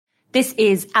This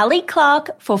is Ali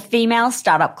Clarke for Female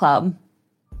Startup Club.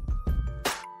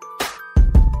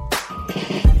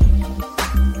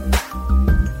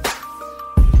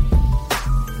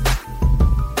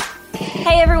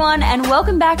 Hey everyone, and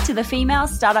welcome back to the Female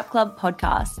Startup Club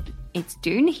podcast. It's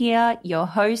Doone here, your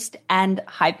host and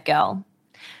hype girl.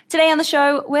 Today on the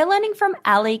show, we're learning from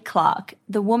Ali Clarke,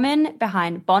 the woman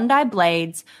behind Bondi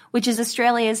Blades, which is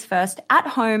Australia's first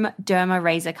at-home derma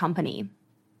razor company.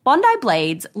 Bondi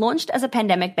Blades launched as a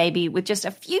pandemic baby with just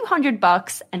a few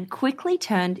 $100 and quickly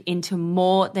turned into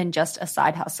more than just a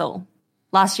side hustle.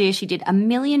 Last year, she did $1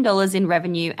 million in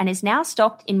revenue and is now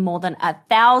stocked in more than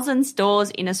 1,000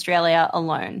 stores in Australia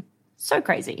alone. So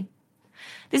crazy.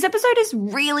 This episode is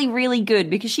really, really good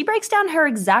because she breaks down her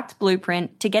exact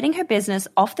blueprint to getting her business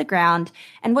off the ground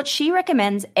and what she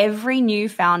recommends every new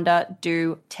founder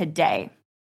do today.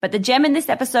 But the gem in this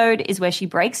episode is where she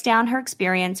breaks down her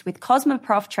experience with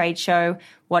Cosmoprof trade show,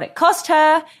 what it cost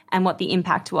her, and what the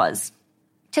impact was.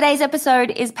 Today's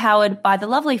episode is powered by the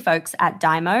lovely folks at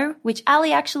DYMO, which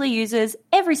Ali actually uses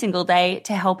every single day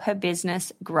to help her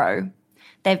business grow.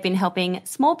 They've been helping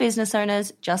small business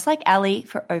owners just like Ali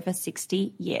for over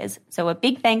 60 years. So a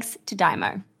big thanks to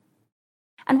DYMO.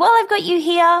 And while I've got you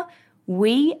here,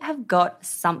 we have got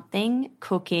something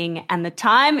cooking and the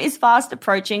time is fast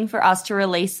approaching for us to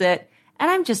release it. And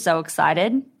I'm just so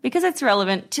excited because it's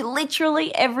relevant to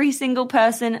literally every single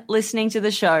person listening to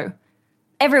the show.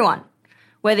 Everyone,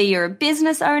 whether you're a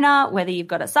business owner, whether you've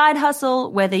got a side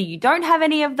hustle, whether you don't have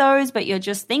any of those, but you're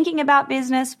just thinking about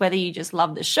business, whether you just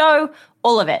love the show,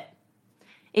 all of it.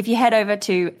 If you head over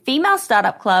to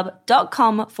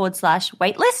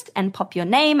femalestartupclub.com/waitlist and pop your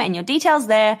name and your details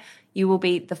there, you will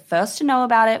be the first to know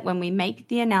about it when we make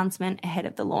the announcement ahead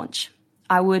of the launch.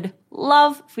 I would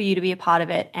love for you to be a part of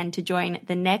it and to join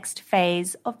the next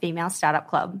phase of Female Startup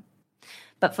Club.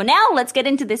 But for now, let's get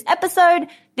into this episode.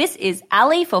 This is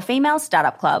Ali for Female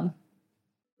Startup Club.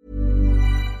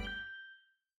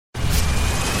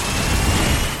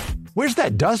 Where's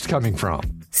that dust coming from?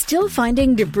 Still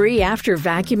finding debris after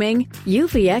vacuuming?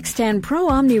 Eufy X10 Pro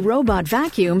Omni Robot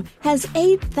Vacuum has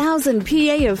 8,000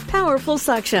 PA of powerful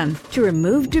suction to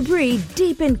remove debris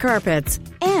deep in carpets.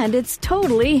 And it's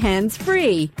totally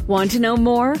hands-free. Want to know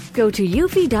more? Go to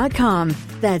eufy.com.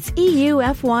 That's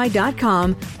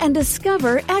EUFY.com and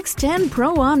discover X10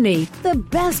 Pro Omni, the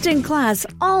best-in-class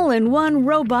all-in-one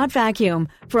robot vacuum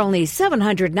for only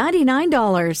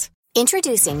 $799.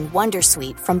 Introducing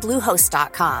Wondersuite from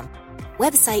Bluehost.com.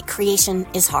 Website creation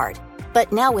is hard,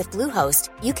 but now with Bluehost,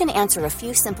 you can answer a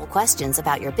few simple questions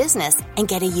about your business and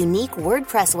get a unique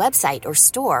WordPress website or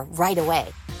store right away.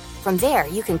 From there,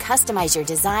 you can customize your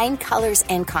design, colors,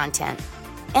 and content.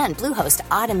 And Bluehost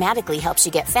automatically helps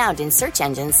you get found in search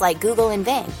engines like Google and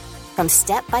Bing. From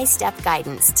step-by-step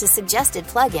guidance to suggested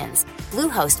plugins,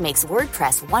 Bluehost makes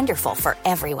WordPress wonderful for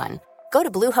everyone. Go to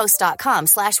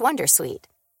bluehost.com/wondersuite.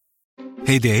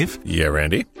 Hey, Dave. Yeah,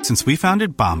 Randy. Since we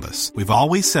founded Bombas, we've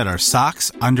always said our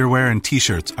socks, underwear, and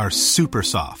T-shirts are super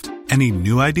soft. Any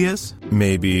new ideas?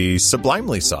 Maybe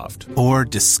sublimely soft. Or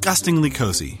disgustingly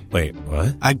cozy. Wait,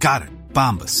 what? I got it.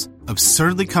 Bombas.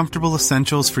 Absurdly comfortable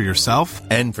essentials for yourself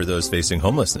and for those facing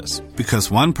homelessness.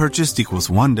 Because one purchased equals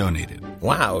one donated.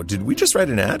 Wow, did we just write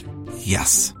an ad?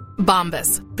 Yes.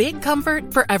 Bombas. Big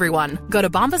comfort for everyone. Go to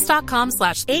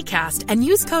bombas.com/ACAST and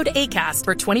use code ACAST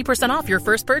for 20% off your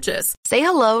first purchase. Say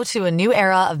hello to a new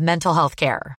era of mental health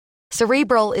care.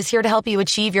 Cerebral is here to help you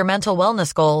achieve your mental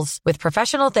wellness goals with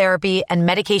professional therapy and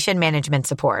medication management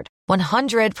support.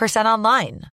 100%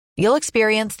 online. You'll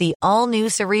experience the all-new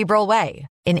Cerebral Way,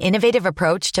 an innovative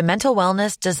approach to mental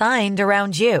wellness designed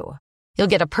around you. You'll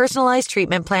get a personalized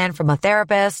treatment plan from a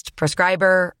therapist,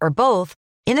 prescriber, or both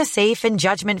in a safe and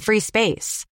judgment-free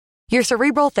space. Your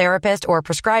Cerebral therapist or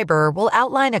prescriber will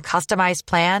outline a customized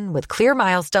plan with clear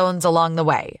milestones along the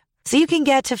way, so you can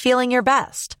get to feeling your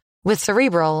best. With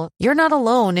Cerebral, you're not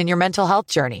alone in your mental health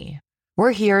journey.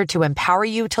 We're here to empower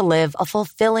you to live a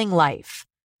fulfilling life.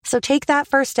 So take that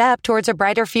first step towards a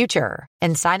brighter future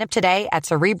and sign up today at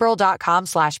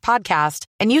Cerebral.com/podcast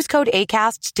and use code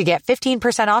ACAST to get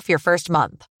 15% off your first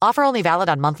month. Offer only valid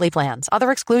on monthly plans.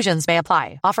 Other exclusions may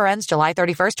apply. Offer ends July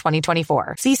 31st,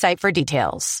 2024. See site for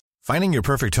details. Finding your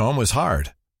perfect home was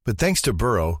hard, but thanks to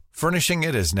Burrow, furnishing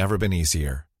it has never been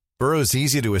easier. Burrow's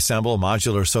easy-to-assemble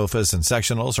modular sofas and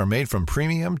sectionals are made from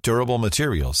premium, durable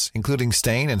materials, including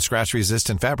stain and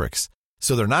scratch-resistant fabrics.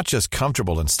 So they're not just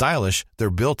comfortable and stylish, they're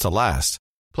built to last.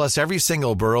 Plus, every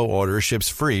single Burrow order ships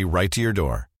free right to your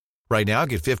door. Right now,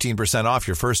 get 15% off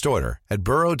your first order at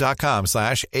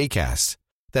burrow.com/ACAST.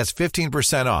 That's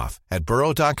 15% off at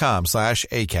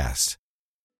burrow.com/ACAST.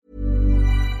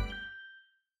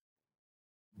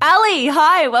 Ali,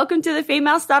 hi, welcome to the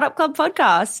Female Startup Club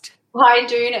podcast. Hi,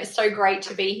 Doon. It's so great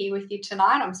to be here with you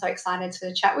tonight. I'm so excited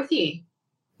to chat with you.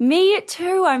 Me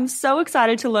too. I'm so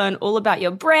excited to learn all about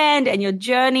your brand and your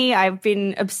journey. I've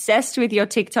been obsessed with your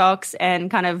TikToks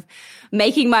and kind of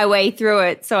making my way through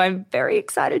it. So I'm very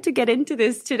excited to get into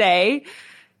this today.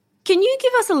 Can you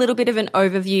give us a little bit of an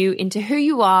overview into who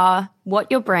you are, what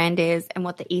your brand is, and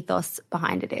what the ethos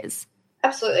behind it is?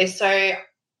 Absolutely. So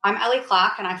I'm Ali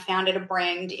Clarke, and I founded a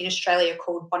brand in Australia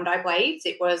called Bondi Blades.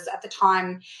 It was, at the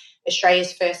time,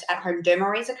 Australia's first at-home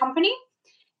derma company.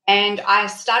 And I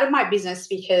started my business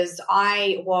because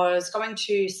I was going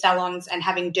to salons and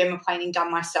having dermaplaning done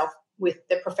myself with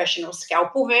the professional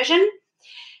scalpel version.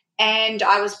 And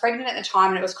I was pregnant at the time,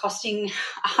 and it was costing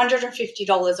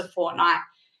 $150 a fortnight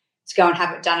to go and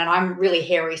have it done. And I'm really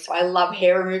hairy, so I love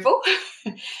hair removal.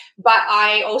 But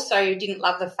I also didn't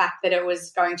love the fact that it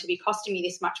was going to be costing me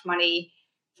this much money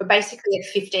for basically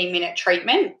a 15-minute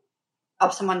treatment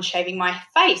of someone shaving my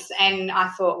face. And I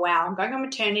thought, wow, I'm going on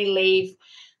maternity leave.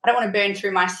 I don't want to burn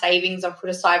through my savings I've put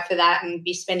aside for that and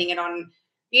be spending it on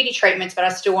beauty treatments, but I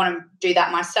still want to do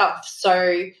that myself.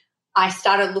 So I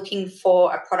started looking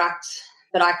for a product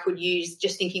that I could use,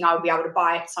 just thinking I would be able to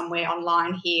buy it somewhere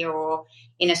online here or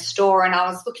in a store. And I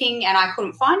was looking and I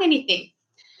couldn't find anything.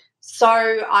 So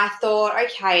I thought,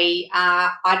 okay,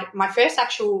 my first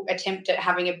actual attempt at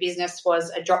having a business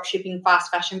was a drop shipping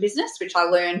fast fashion business, which I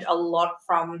learned a lot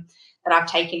from that I've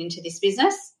taken into this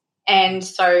business. And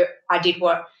so I did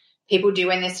what people do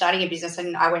when they're starting a business,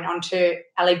 and I went on to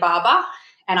Alibaba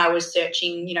and I was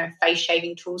searching, face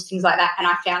shaving tools, things like that. And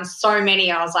I found so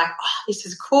many. I was like, oh, this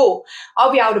is cool.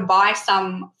 I'll be able to buy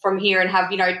some from here and have,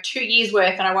 2 years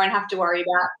worth, and I won't have to worry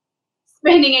about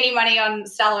spending any money on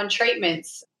salon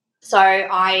treatments. So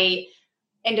I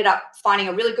ended up finding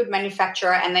a really good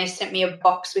manufacturer, and they sent me a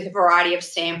box with a variety of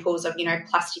samples of,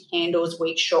 plastic handles,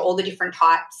 wheat straw, all the different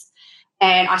types.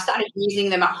 And I started using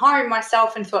them at home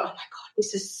myself and thought, oh, my God,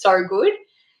 this is so good.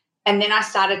 And then I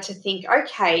started to think,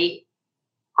 okay,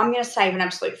 I'm going to save an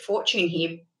absolute fortune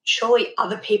here. Surely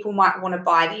other people might want to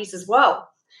buy these as well.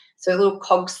 So little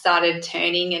cogs started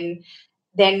turning, and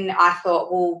then I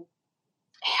thought, well,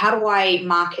 how do I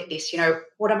market this?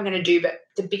 What am I going to do? But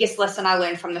the biggest lesson I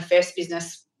learned from the first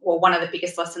business, well, one of the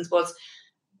biggest lessons was,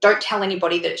 don't tell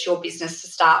anybody that it's your business to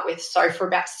start with. So for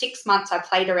about 6 months, I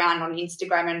played around on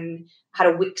Instagram and had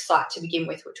a Wix site to begin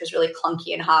with, which was really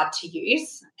clunky and hard to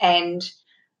use, and,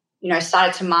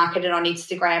 started to market it on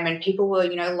Instagram, and people were,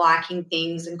 liking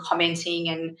things and commenting,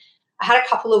 and I had a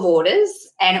couple of orders.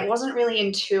 And it wasn't really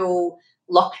until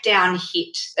lockdown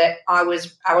hit that I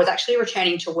was actually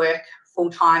returning to work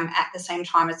full-time at the same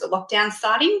time as the lockdown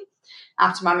starting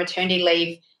after my maternity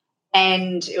leave.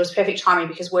 And it was perfect timing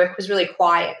because work was really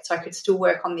quiet, so I could still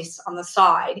work on this on the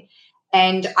side.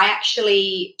 And I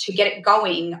actually, to get it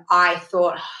going, I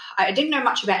thought, I didn't know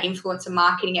much about influencer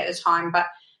marketing at the time, but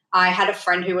I had a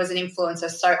friend who was an influencer.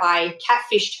 So I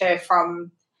catfished her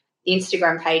from the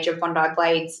Instagram page of Bondi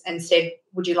Blades and said,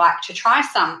 would you like to try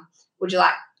some? Would you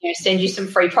like, send you some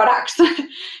free products?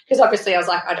 Because obviously I was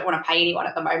like, I don't want to pay anyone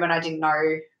at the moment. I didn't know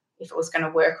if it was going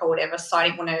to work or whatever, so I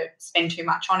didn't want to spend too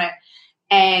much on it.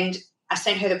 And I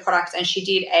sent her the products, and she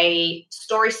did a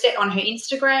story set on her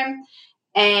Instagram.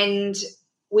 And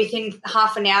within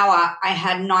half an hour, I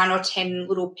had 9 or 10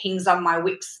 little pings on my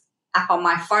Wix app on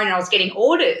my phone, and I was getting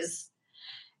orders.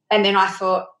 And then I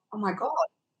thought, oh, my God,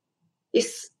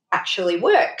 this actually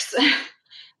works.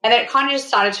 And then it kind of just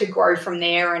started to grow from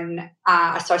there. And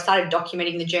so I started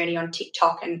documenting the journey on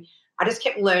TikTok, and I just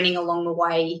kept learning along the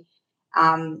way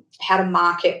how to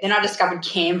market. Then I discovered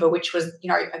Canva, which was,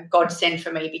 a godsend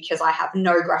for me because I have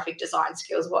no graphic design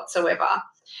skills whatsoever.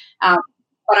 But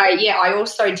I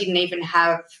also didn't even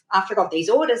have, after I got these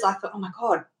orders, I thought, oh, my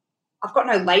God, I've got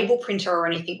no label printer or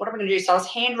anything. What am I going to do? So I was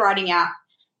handwriting out,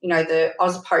 the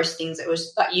Oz postings. It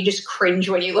was like you just cringe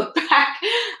when you look back.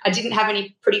 I didn't have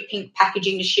any pretty pink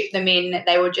packaging to ship them in.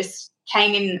 They were just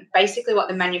came in basically what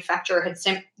the manufacturer had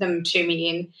sent them to me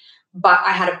in. But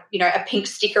I had a pink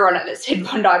sticker on it that said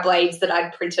Bondi Blades that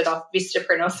I'd printed off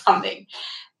Vistaprint or something.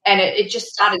 And it just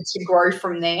started to grow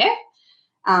from there.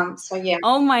 So yeah.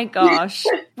 Oh my gosh.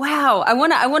 Wow. I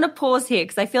want to pause here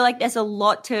because I feel like there's a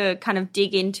lot to kind of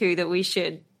dig into that we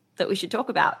should talk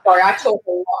about. Sorry, I talk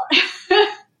a lot.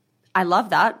 I love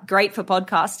that. Great for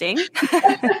podcasting.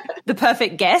 The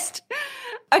perfect guest.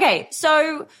 Okay,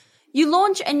 so you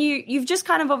launch and you've just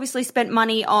kind of obviously spent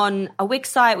money on a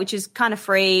Wix site, which is kind of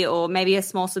free, or maybe a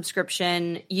small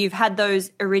subscription. You've had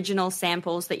those original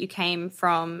samples that you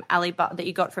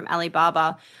got from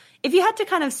Alibaba. If you had to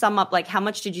kind of sum up, like, how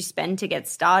much did you spend to get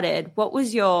started? What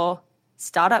was your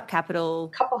startup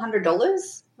capital?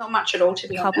 $200, not much at all, to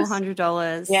be honest.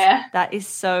 $200. Yeah. That is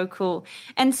so cool.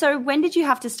 And so when did you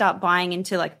have to start buying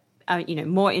into like,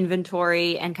 more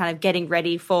inventory and kind of getting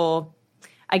ready for,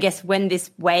 I guess, when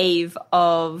this wave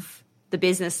of the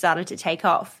business started to take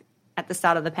off at the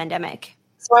start of the pandemic?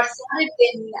 So I started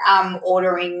then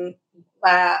ordering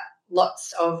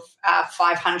lots of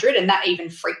 500, and that even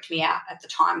freaked me out at the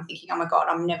time, thinking, oh, my God,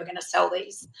 I'm never going to sell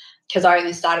these, because I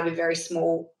only started with very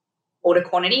small order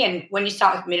quantity. And when you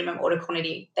start with minimum order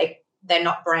quantity, they're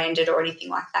not branded or anything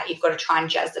like that. You've got to try and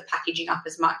jazz the packaging up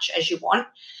as much as you want.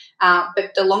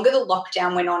 But the longer the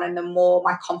lockdown went on and the more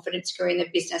my confidence grew in the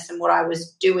business and what I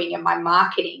was doing and my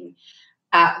marketing,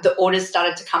 the orders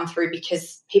started to come through,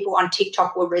 because people on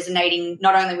TikTok were resonating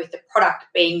not only with the product,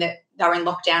 being that they were in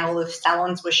lockdown, all the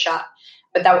salons were shut,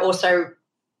 but they were also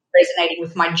resonating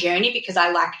with my journey, because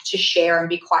I like to share and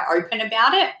be quite open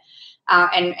about it.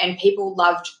 And people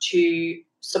loved to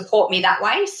support me that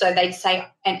way. So they'd say,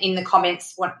 and in the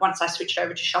comments, once I switched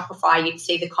over to Shopify, you'd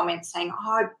see the comments saying,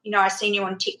 oh, I've seen you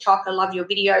on TikTok, I love your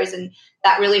videos. And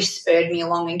that really spurred me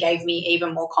along and gave me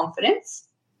even more confidence.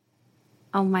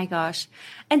 Oh my gosh.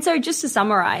 And so just to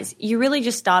summarize, you really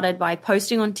just started by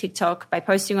posting on TikTok, by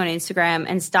posting on Instagram,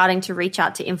 and starting to reach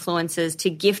out to influencers to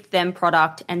gift them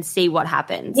product and see what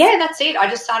happens. Yeah, that's it. I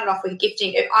just started off with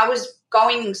gifting. I was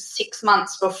going 6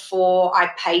 months before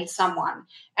I paid someone,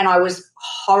 and I was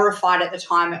horrified at the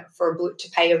time to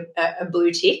pay a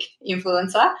blue tick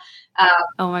influencer.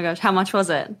 Oh my gosh. How much was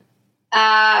it?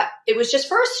 It was just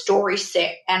for a story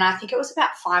set, and I think it was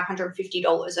about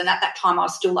 $550. And at that time, I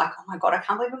was still like, oh, my God, I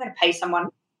can't believe I'm going to pay someone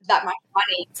that much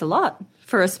money. It's a lot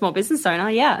for a small business owner,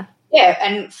 yeah. Yeah,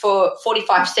 and for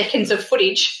 45 seconds of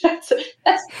footage, that's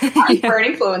fine for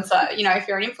an influencer, if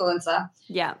you're an influencer.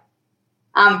 Yeah.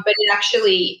 But it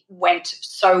actually went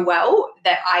so well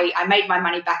that I made my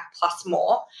money back plus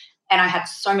more, and I had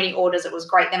so many orders. It was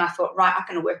great. Then I thought, right, I'm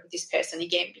going to work with this person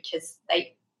again, because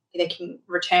they can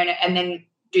return it and then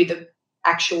do the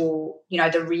actual,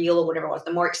 the reel or whatever it was,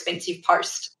 the more expensive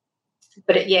post.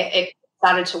 But it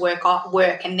started to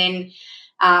work. And then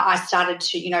I started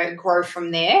to, grow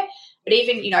from there. But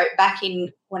even, back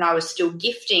in when I was still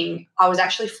gifting, I was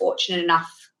actually fortunate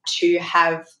enough to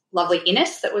have lovely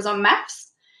Ines that was on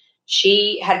Maps.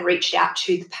 She had reached out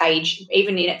to the page,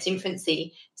 even in its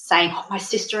infancy, saying, oh, my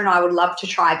sister and I would love to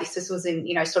try this. This was in,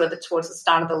 sort of towards the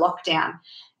start of the lockdown.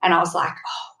 And I was like,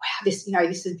 oh, wow,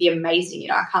 this would be amazing.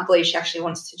 I can't believe she actually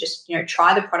wants to just,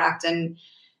 try the product. And,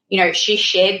 she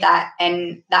shared that.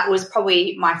 And that was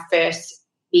probably my first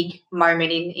big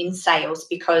moment in sales,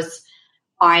 because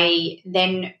I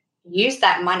then used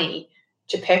that money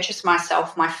to purchase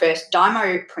myself my first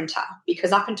DYMO printer,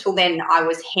 because up until then I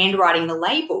was handwriting the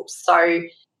labels. So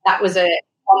that was one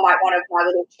of my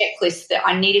little checklists, that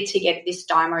I needed to get this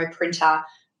DYMO printer,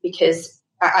 because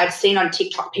I'd seen on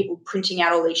TikTok people printing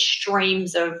out all these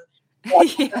streams of,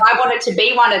 yeah. I wanted to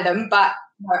be one of them, but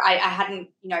I hadn't,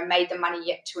 made the money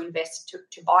yet to invest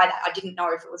to buy that. I didn't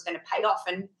know if it was going to pay off.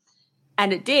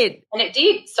 And it did. And it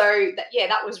did. So,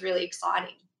 that was really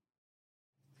exciting.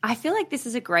 I feel like this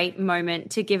is a great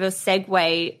moment to give a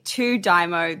segue to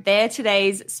DYMO. They're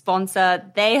today's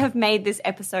sponsor. They have made this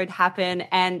episode happen.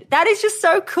 And that is just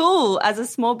so cool as a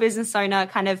small business owner,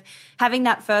 kind of having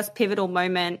that first pivotal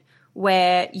moment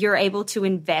where you're able to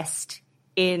invest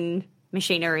in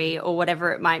machinery or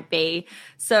whatever it might be.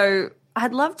 So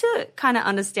I'd love to kind of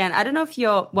understand, I don't know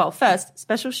if first,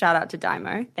 special shout out to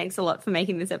DYMO. Thanks a lot for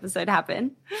making this episode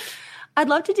happen. I'd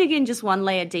love to dig in just one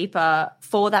layer deeper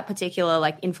for that particular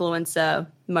influencer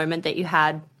moment that you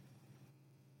had.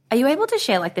 Are you able to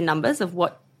share the numbers of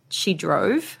what she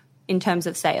drove in terms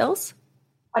of sales?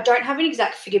 I don't have an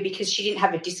exact figure, because she didn't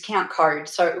have a discount code.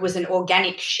 So it was an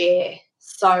organic share.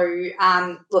 So,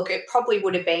 it probably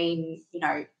would have been,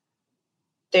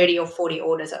 30 or 40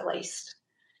 orders at least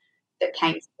that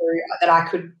came through that I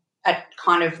could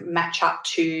kind of match up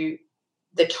to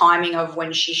the timing of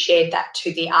when she shared that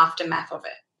to the aftermath of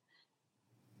it.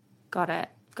 Got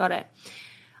it.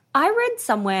 I read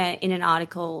somewhere in an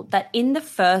article that in the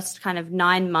first kind of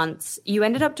 9 months, you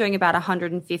ended up doing about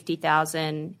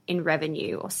 $150,000 in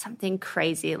revenue or something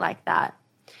crazy like that.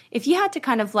 If you had to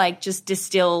kind of just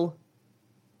distill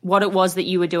what it was that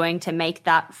you were doing to make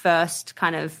that first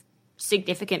kind of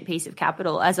significant piece of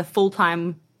capital as a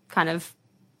full-time kind of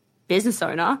business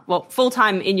owner,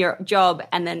 full-time in your job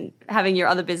and then having your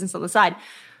other business on the side,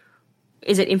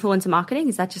 is it influencer marketing?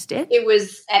 Is that just it? It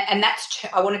was, and that's,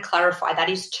 I want to clarify, that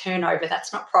is turnover.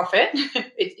 That's not profit.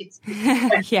 it's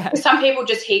yeah. Some people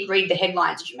just read the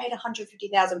headlines, you made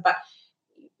 $150,000, but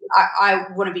I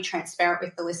want to be transparent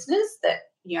with the listeners that,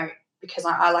 because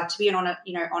I like to be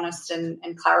honest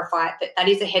and clarify it, that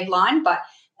is a headline, but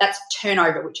that's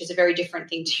turnover, which is a very different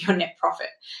thing to your net profit,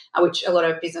 which a lot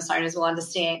of business owners will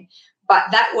understand. But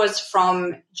that was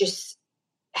from just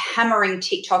hammering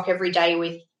TikTok every day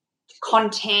with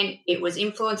content. It was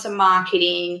influencer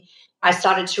marketing. I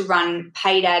started to run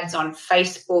paid ads on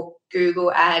Facebook,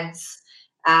 Google ads,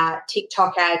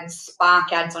 TikTok ads,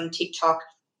 Spark ads on TikTok.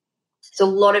 It's a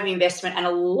lot of investment and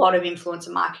a lot of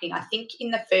influencer marketing. I think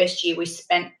in the first year we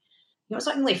spent, it was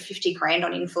like nearly 50 grand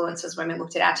on influencers when we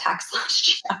looked at our tax last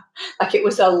year. Like, it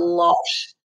was a lot.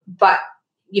 But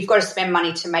you've got to spend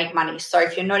money to make money. So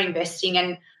if you're not investing,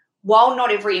 and while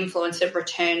not every influencer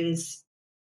returns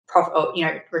profit,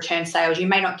 or, return sales, you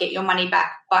may not get your money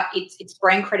back, but it's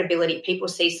brand credibility. People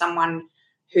see someone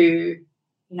who,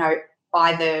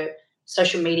 by the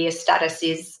social media status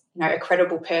is, a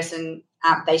credible person.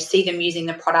 They see them using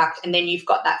the product, and then you've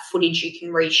got that footage you can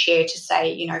reshare to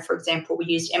say, for example, we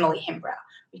used Emily Hembrow.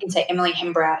 We can say, Emily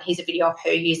Hembrow, here's a video of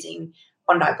her using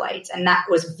Bondi Blades, and that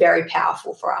was very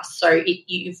powerful for us. So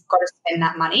you've got to spend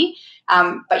that money,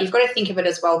 but you've got to think of it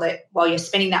as well that while you're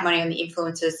spending that money on the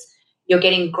influencers, you're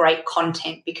getting great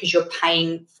content because you're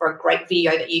paying for a great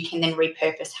video that you can then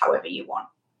repurpose however you want.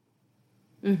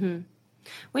 Mm-hmm.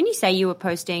 When you say you were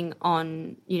posting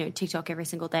on, TikTok every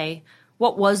single day,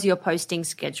 what was your posting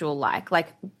schedule like? Like,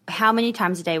 how many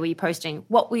times a day were you posting?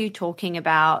 What were you talking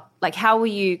about? Like, how were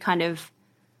you kind of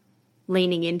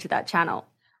leaning into that channel?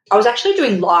 I was actually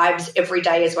doing lives every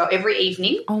day as well, every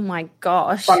evening. Oh, my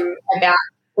gosh. From about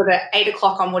sort of 8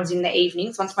 o'clock onwards in the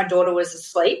evenings, once my daughter was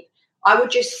asleep, I would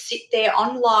just sit there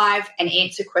on live and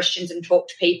answer questions and talk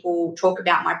to people, talk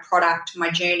about my product,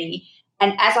 my journey.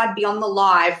 And as I'd be on the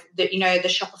live, the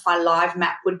Shopify live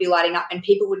map would be lighting up, and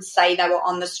people would say they were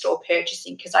on the store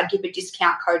purchasing because I'd give a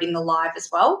discount code in the live as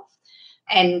well.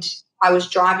 And I was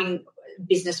driving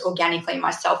business organically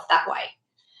myself that way.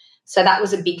 So that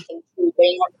was a big thing too,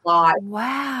 being on live.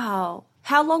 Wow.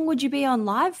 How long would you be on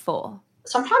live for?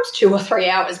 Sometimes 2 or 3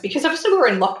 hours, because obviously we were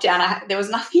in lockdown. There was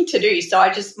nothing to do. So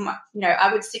I just,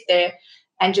 I would sit there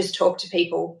and just talk to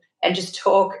people and just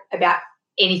talk about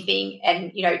anything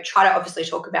and, try to obviously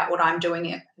talk about what I'm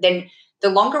doing. Then the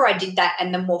longer I did that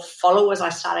and the more followers I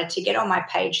started to get on my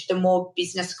page, the more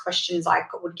business questions I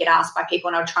would get asked by people,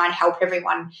 and I would try and help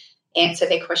everyone answer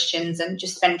their questions and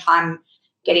just spend time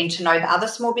getting to know the other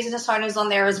small business owners on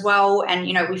there as well. And,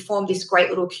 we formed this great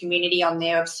little community on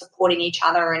there of supporting each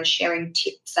other and sharing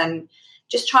tips and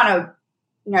just trying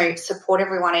to, support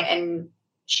everyone and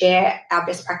share our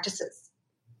best practices.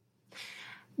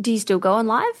 Do you still go on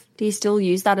live? Do you still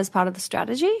use that as part of the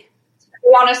strategy? To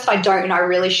be honest, I don't, and I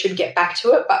really should get back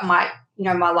to it. But my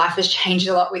life has changed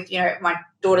a lot with, my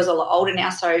daughter's a lot older now,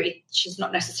 so she's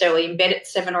not necessarily in bed at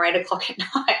 7 or 8 o'clock at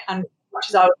night, as much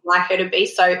as I would like her to be.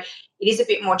 So it is a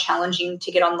bit more challenging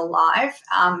to get on the live.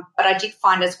 But I did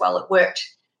find as well it worked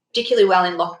particularly well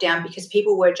in lockdown because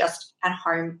people were just at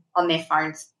home on their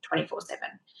phones 24/7.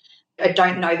 I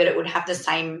don't know that it would have the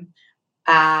same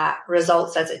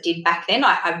results as it did back then.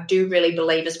 I do really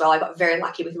believe as well I got very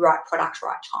lucky with right product,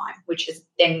 right time, which has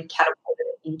then catapulted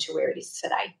it into where it is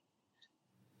today.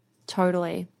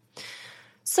 Totally.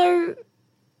 So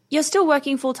you're still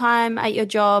working full-time at your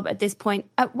job at this point.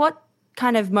 At what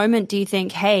kind of moment do you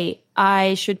think, hey,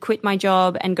 I should quit my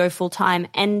job and go full-time?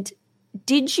 And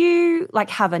did you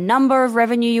have a number of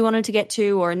revenue you wanted to get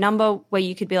to, or a number where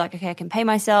you could be like, okay, I can pay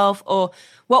myself? Or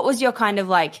what was your kind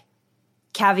of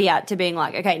caveat to being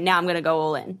like, okay, now I'm going to go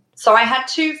all in? So I had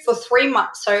to for 3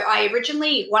 months. So I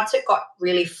originally, once it got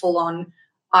really full on,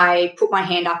 I put my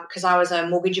hand up because I was a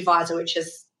mortgage advisor, which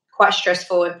is quite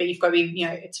stressful, but you've got to be,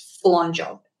 it's a full on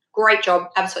job. Great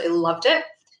job. Absolutely loved it.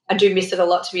 I do miss it a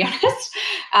lot, to be honest.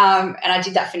 And I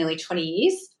did that for nearly 20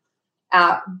 years.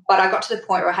 But I got to the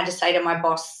point where I had to say to my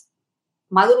boss,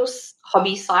 my little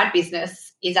hobby side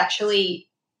business is actually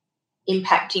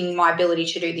impacting my ability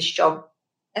to do this job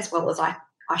as well as I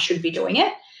should be doing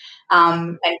it.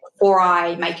 And before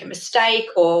I make a mistake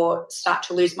or start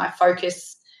to lose my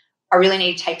focus, I really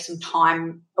need to take some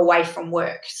time away from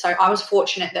work. So I was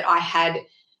fortunate that I had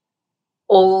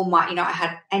all my, I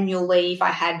had annual leave, I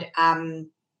had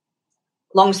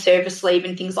long service leave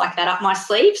and things like that up my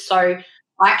sleeve. So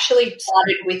I actually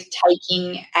started with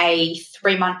taking a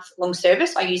 3-month long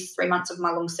service. I used 3 months of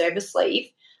my long service leave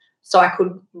so I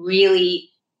could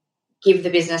really give the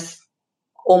business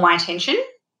all my attention.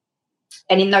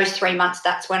 And in those 3 months,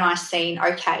 that's when I seen,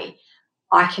 okay,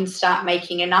 I can start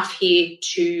making enough here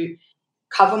to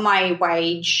cover my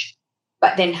wage,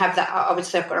 but then have that,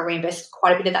 obviously I've got to reinvest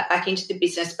quite a bit of that back into the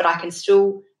business, but I can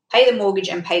still pay the mortgage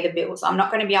and pay the bills. I'm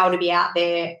not going to be able to be out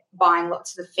there buying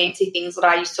lots of the fancy things that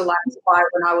I used to like to buy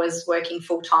when I was working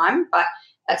full time, but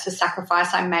that's a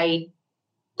sacrifice I made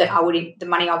that the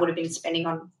money I would have been spending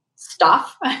on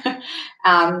stuff.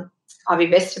 I've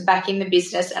invested back in the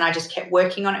business and I just kept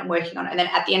working on it and working on it. And then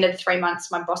at the end of the 3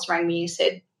 months, my boss rang me and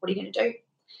said, "What are you going to do?"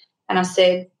 And I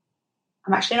said,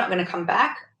 "I'm actually not going to come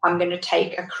back. I'm going to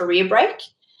take a career break."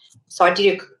 So I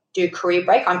did do a career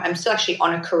break. I'm still actually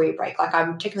on a career break. Like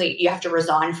I'm technically, you have to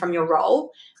resign from your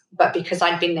role, but because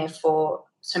I'd been there for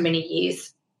so many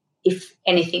years, if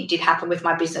anything did happen with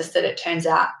my business that it turns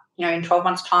out, in 12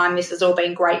 months' time, this has all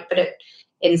been great, but it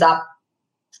ends up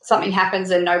something happens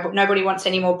and nobody wants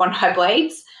any more Bondi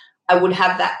Blades, I would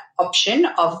have that option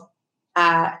of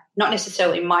not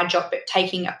necessarily my job, but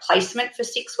taking a placement for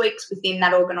 6 weeks within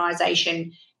that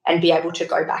organisation and be able to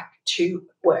go back to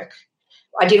work.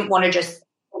 I didn't want to just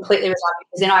completely resign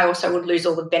because then I also would lose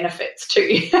all the benefits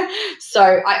too. So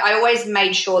I always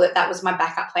made sure that was my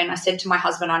backup plan. I said to my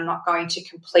husband, I'm not going to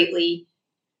completely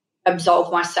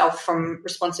absolve myself from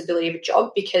responsibility of a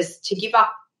job, because to give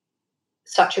up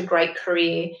such a great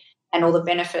career and all the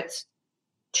benefits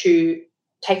to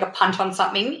take a punt on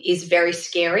something is very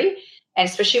scary. And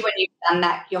especially when you've done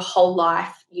that your whole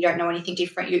life, you don't know anything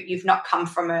different. You've not come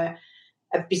from a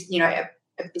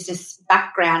business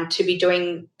background to be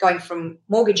going from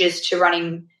mortgages to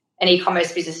running an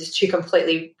e-commerce business is two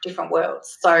completely different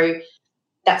worlds. So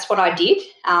that's what I did.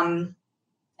 And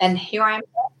here I am.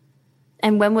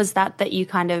 And when was that you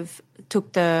kind of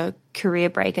took the career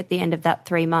break at the end of that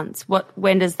 3 months?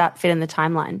 When does that fit in the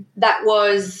timeline? That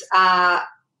was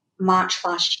March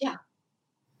last year.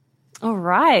 All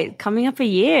right. Coming up a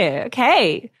year.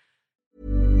 Okay.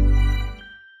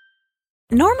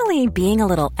 Normally, being a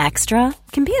little extra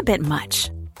can be a bit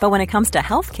much. But when it comes to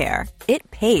healthcare, it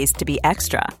pays to be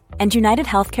extra. And United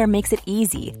Healthcare makes it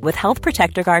easy with Health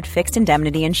Protector Guard fixed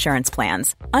indemnity insurance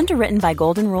plans. Underwritten by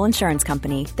Golden Rule Insurance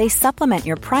Company, they supplement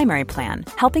your primary plan,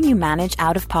 helping you manage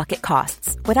out-of-pocket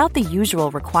costs without the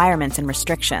usual requirements and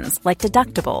restrictions like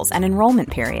deductibles and enrollment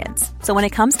periods. So when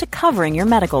it comes to covering your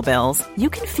medical bills,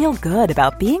 you can feel good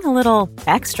about being a little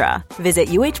extra. Visit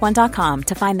uh1.com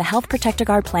to find the Health Protector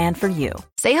Guard plan for you.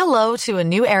 Say hello to a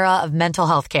new era of mental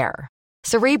health care.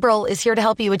 Cerebral is here to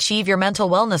help you achieve your mental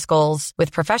wellness goals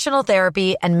with professional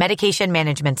therapy and medication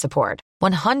management support.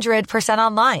 100%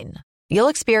 online. You'll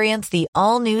experience the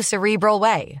all-new Cerebral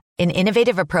Way, an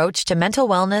innovative approach to mental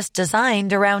wellness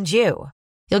designed around you.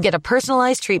 You'll get a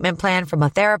personalized treatment plan from a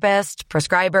therapist,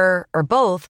 prescriber, or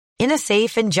both in a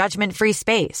safe and judgment-free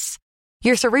space.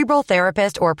 Your Cerebral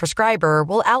therapist or prescriber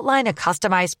will outline a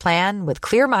customized plan with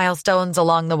clear milestones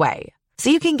along the way,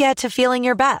 so you can get to feeling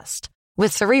your best.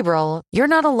 With Cerebral, you're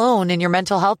not alone in your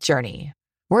mental health journey.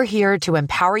 We're here to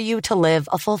empower you to live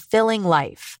a fulfilling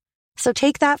life. So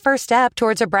take that first step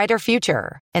towards a brighter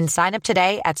future and sign up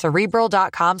today at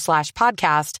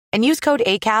Cerebral.com/podcast and use code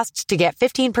ACAST to get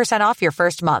 15% off your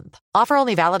first month. Offer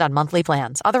only valid on monthly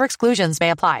plans. Other exclusions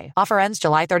may apply. Offer ends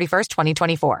July 31st,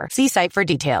 2024. See site for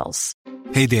details.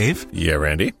 Hey, Dave. Yeah,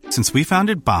 Randy. Since we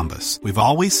founded Bombas, we've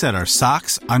always said our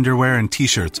socks, underwear, and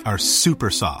T-shirts are super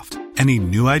soft. Any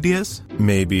new ideas?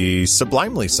 Maybe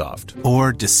sublimely soft.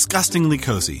 Or disgustingly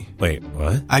cozy. Wait,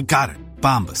 what? I got it.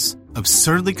 Bombas.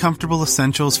 Absurdly comfortable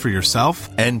essentials for yourself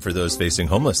And for those facing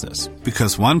homelessness.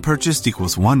 because one purchased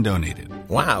equals one donated.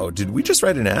 Wow, did we just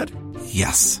write an ad?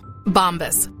 Yes.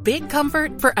 Bombas. Big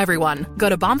comfort for everyone. Go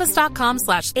to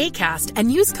bombas.com/ACAST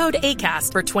and use code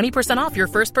ACAST for 20% off your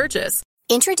first purchase.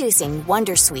 Introducing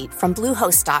Wondersuite from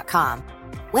Bluehost.com.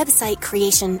 Website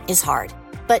creation is hard,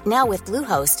 but now with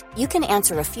Bluehost, you can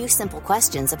answer a few simple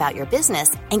questions about your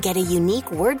business and get a unique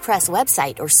WordPress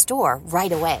website or store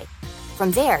right away.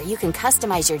 From there, you can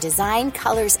customize your design,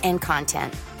 colors, and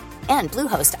content. And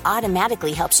Bluehost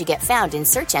automatically helps you get found in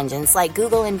search engines like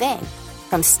Google and Bing.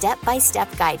 From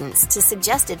step-by-step guidance to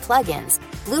suggested plugins,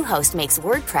 Bluehost makes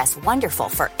WordPress wonderful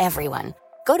for everyone.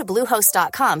 Go to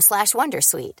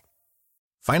bluehost.com/wondersuite.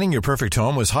 Finding your perfect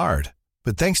home was hard,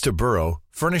 but thanks to Burrow,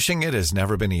 furnishing it has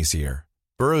never been easier.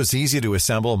 Burrow's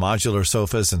easy-to-assemble modular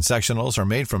sofas and sectionals are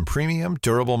made from premium,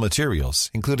 durable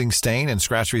materials, including stain and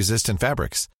scratch-resistant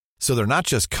fabrics. So they're not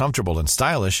just comfortable and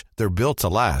stylish, they're built to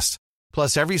last.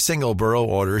 Plus, every single Burrow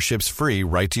order ships free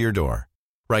right to your door.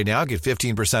 Right now, get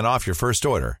 15% off your first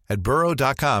order at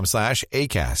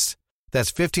burrow.com/ACAST.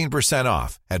 That's 15%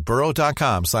 off at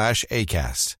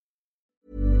burrow.com/ACAST.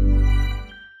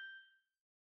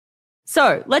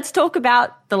 So let's talk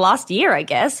about the last year, I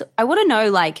guess. I want to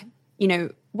know,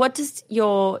 what does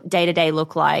your day-to-day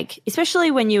look like,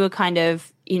 especially when you were kind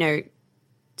of,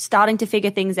 starting to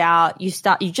figure things out, you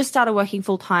just started working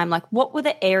full time, like what were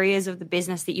the areas of the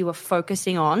business that you were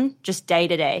focusing on just day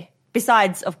to day,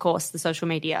 besides, of course, the social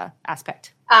media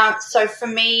aspect? So for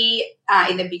me,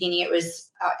 in the beginning, it was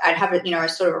I'd have a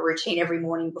sort of a routine every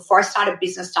morning. Before I started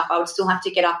business stuff, I would still have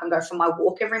to get up and go for my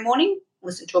walk every morning,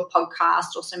 listen to a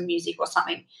podcast or some music or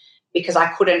something, because I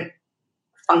couldn't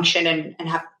function and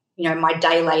have my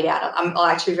day laid out. I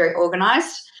like to be very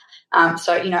organized.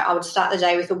 So I would start the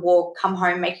day with a walk, come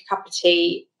home, make a cup of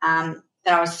tea. Then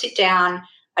I would sit down,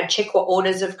 I'd check what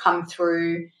orders have come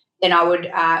through. Then I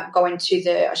would go into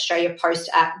the Australia Post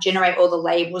app, generate all the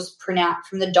labels, print out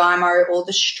from the DYMO all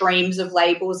the streams of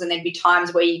labels, and there'd be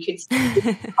times where you could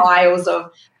see piles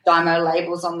of DYMO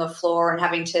labels on the floor and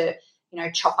having to,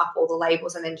 chop up all the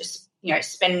labels and then just,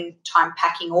 spend time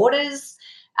packing orders.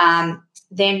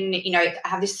 Then, I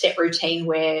have this set routine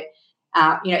where,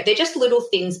 they're just little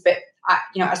things, but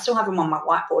I still have them on my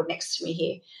whiteboard next to me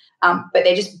here. But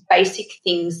they're just basic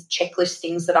things, checklist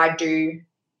things that I do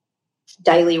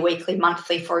daily, weekly,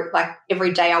 monthly. For like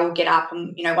every day I will get up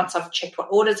and, once I've checked what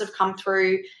orders have come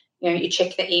through, you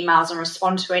check the emails and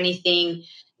respond to anything.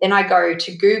 Then I go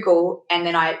to Google and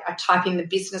then I type in the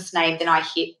business name. Then I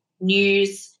hit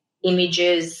news,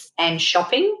 images and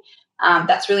shopping.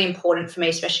 That's really important for me,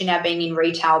 especially now being in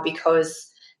retail,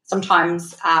 because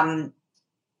sometimes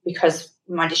because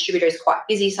my distributor is quite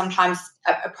busy, sometimes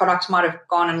a product might have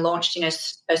gone and launched in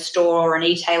a store or an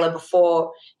e-tailer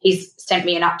before he's sent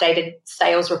me an updated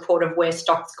sales report of where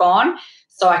stock's gone.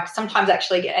 So I sometimes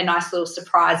actually get a nice little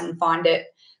surprise and find it,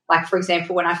 like, for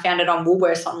example, when I found it on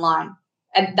Woolworths online.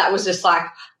 And that was just like,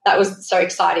 that was so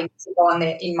exciting to go on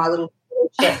there in my little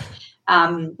check.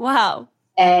 Wow.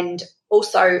 And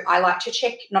also I like to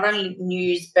check not only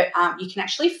news, but you can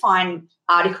actually find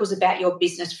articles about your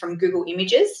business from Google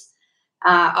Images.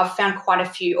 I've found quite a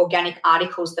few organic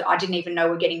articles that I didn't even know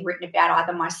were getting written about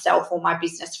either myself or my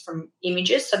business from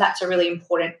images. So that's a really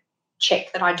important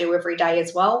check that I do every day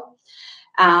as well.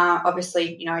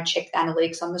 Obviously, I check the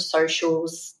analytics on the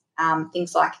socials,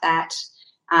 things like that.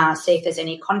 See if there's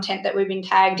any content that we've been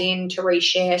tagged in to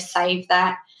reshare, save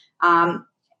that.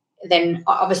 Then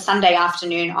of a Sunday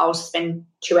afternoon, I'll spend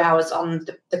 2 hours on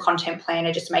the content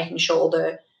planner, just making sure all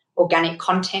the organic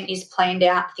content is planned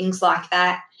out, things like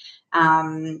that.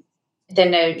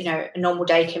 Then a normal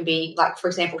day can be like, for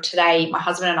example, today my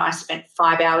husband and I spent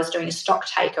 5 hours doing a stock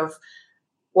take of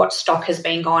what stock has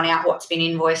been gone out, what's been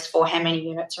invoiced for, how many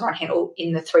units are on hand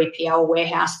in the 3PL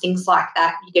warehouse, things like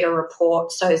that. You get a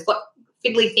report. So there's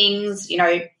fiddly things,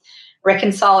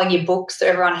 reconciling your books so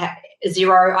everyone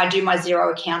zero. I do my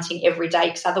zero accounting every day,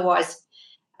 because otherwise,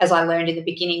 as I learned in the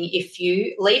beginning, if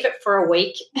you leave it for a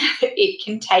week, it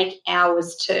can take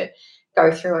hours to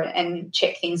go through it and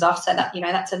check things off. So that,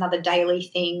 that's another daily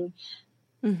thing.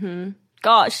 Mm-hmm.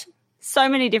 Gosh, so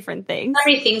many different things.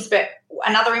 So many things, but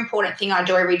another important thing I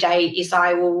do every day is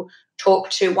I will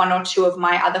talk to one or two of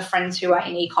my other friends who are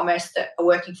in e-commerce that are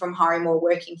working from home or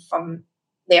working from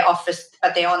their office,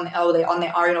 but they're on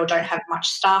their own or don't have much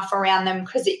staff around them,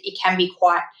 because it can be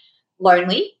quite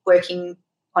lonely working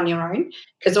on your own,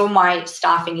 because all my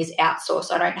staffing is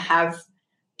outsourced. I don't have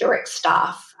direct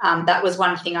staff. That was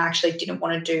one thing I actually didn't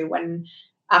want to do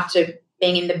after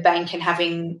being in the bank and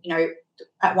having,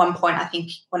 at one point, I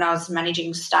think when I was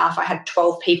managing staff, I had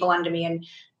 12 people under me, and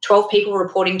 12 people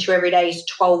reporting to every day is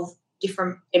 12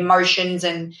 different emotions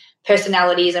and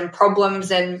personalities and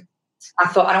problems. And I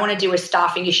thought, I don't want to deal with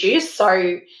staffing issues.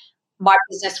 So my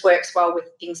business works well with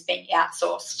things being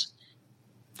outsourced.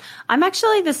 I'm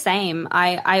actually the same.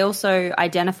 I also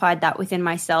identified that within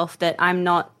myself, that I'm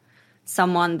not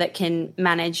someone that can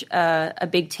manage a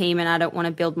big team, and I don't want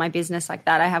to build my business like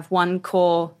that. I have one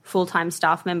core full-time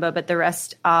staff member, but the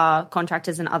rest are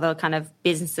contractors and other kind of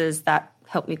businesses that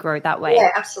help me grow that way. Yeah,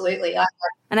 absolutely.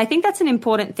 And I think that's an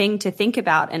important thing to think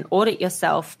about and audit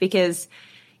yourself, because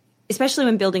especially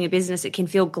when building a business, it can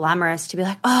feel glamorous to be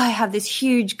like, oh, I have this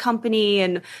huge company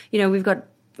and, we've got,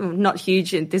 well, not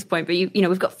huge at this point, but,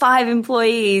 we've got 5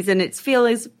 employees and it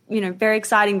feels, very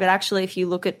exciting. But actually, if you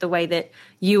look at the way that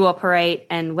you operate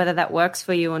and whether that works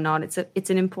for you or not, it's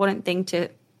an important thing to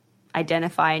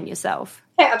identify in yourself.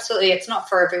 Yeah, absolutely. It's not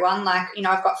for everyone. Like,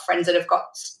 I've got friends that have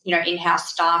got, in-house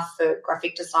staff for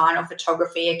graphic design or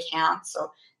photography, accounts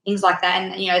or things like that.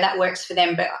 And, that works for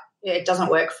them, but it doesn't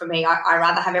work for me. I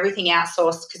rather have everything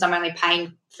outsourced, because I'm only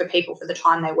paying for people for the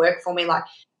time they work for me. Like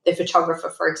the photographer,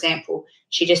 for example,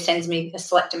 she just sends me a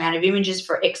select amount of images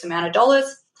for X amount of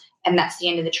dollars, and that's the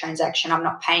end of the transaction. I'm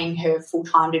not paying her full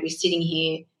time to be sitting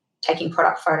here taking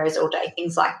product photos all day,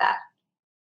 things like that.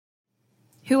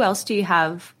 Who else do you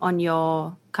have on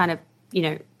your kind of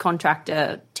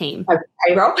contractor team?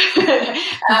 Payroll.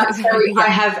 I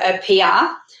have a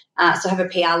PR. So I have a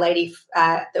PR lady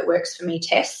that works for me,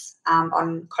 Tess,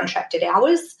 on contracted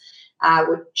hours.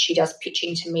 She does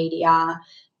pitching to media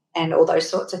and all those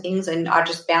sorts of things, and I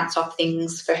just bounce off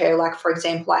things for her. Like, for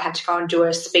example, I had to go and do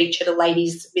a speech at a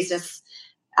ladies' business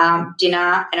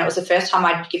dinner, and it was the first time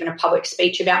I'd given a public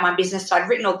speech about my business. So I'd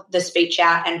written all the speech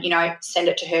out and, send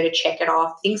it to her to check it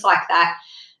off, things like that.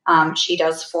 She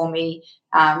does for me.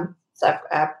 So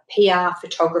PR,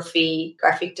 photography,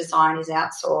 graphic design is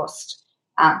outsourced.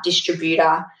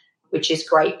 Distributor, which is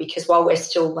great because while we're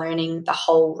still learning the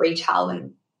whole retail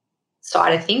and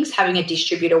side of things, having a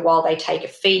distributor while they take a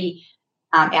fee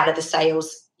out of the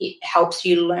sales, it helps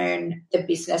you learn the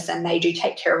business, and they do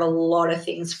take care of a lot of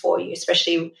things for you,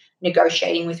 especially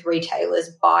negotiating with retailers,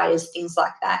 buyers, things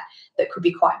like that could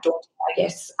be quite daunting, I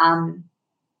guess.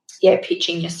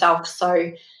 Pitching yourself.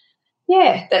 So,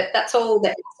 that's all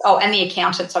that. Oh, and the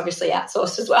accountant's obviously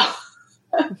outsourced as well.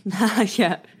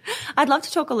 Yeah. I'd love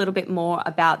to talk a little bit more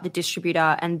about the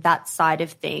distributor and that side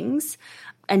of things,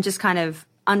 and just kind of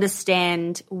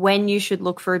understand when you should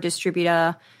look for a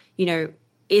distributor.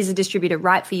 Is a distributor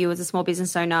right for you as a small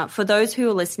business owner? For those who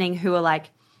are listening who are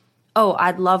like, oh,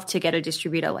 I'd love to get a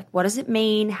distributor. Like, what does it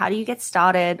mean? How do you get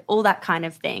started? All that kind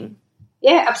of thing.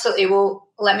 Yeah, absolutely. Well,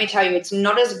 let me tell you, it's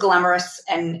not as glamorous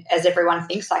and as everyone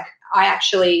thinks. Like,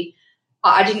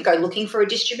 I didn't go looking for a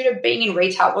distributor. Being in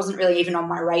retail wasn't really even on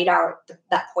my radar at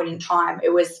that point in time.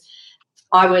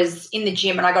 I was in the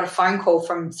gym and I got a phone call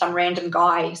from some random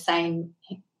guy saying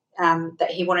that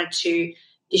he wanted to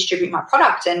distribute my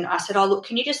product. And I said, oh, look,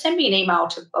 can you just send me an email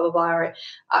to blah, blah, blah. Or,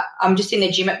 I'm just in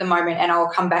the gym at the moment and I'll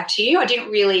come back to you. I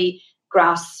didn't really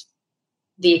grasp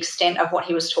the extent of what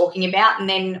he was talking about. And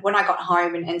then when I got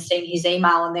home and seen his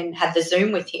email and then had the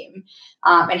Zoom with him,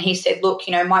 and he said, look,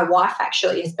 my wife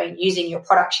actually has been using your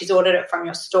product. She's ordered it from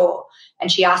your store. And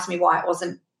she asked me why it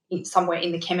wasn't somewhere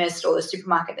in the chemist or the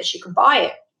supermarket that she could buy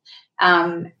it.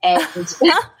 And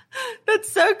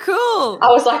that's so cool. I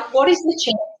was like, what is the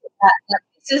chance of that? Like,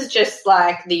 this is just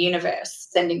like the universe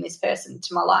sending this person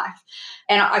to my life.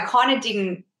 And I kind of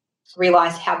didn't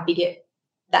realize how big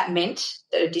that meant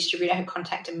that a distributor had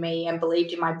contacted me and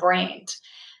believed in my brand.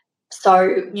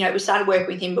 So, we started working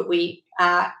with him, but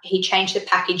he changed the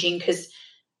packaging, because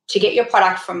to get your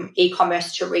product from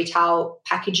e-commerce to retail,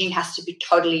 packaging has to be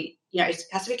totally, it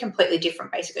has to be completely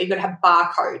different, basically. You've got to have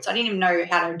barcodes. I didn't even know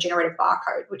how to generate a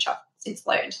barcode, which I've since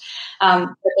learned.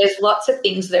 But there's lots of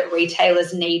things that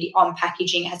retailers need on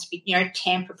packaging. It has to be,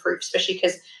 tamper-proof, especially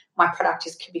because my product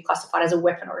can be classified as a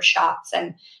weapon or a sharps.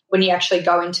 And when you actually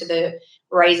go into the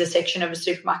razor section of a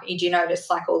supermarket, you do notice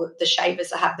like all the shavers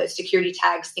that have those security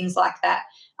tags, things like that,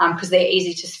 because they're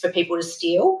easy for people to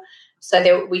steal.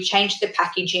 So we changed the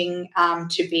packaging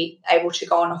to be able to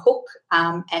go on a hook,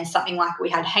 and something like we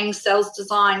had hang cells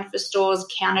designed for stores,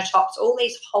 countertops, all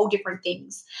these whole different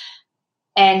things.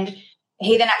 And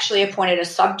he then actually appointed a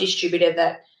sub-distributor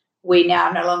that we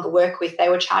now no longer work with. They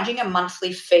were charging a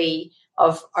monthly fee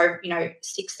of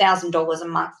 $6,000 a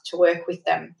month to work with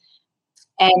them.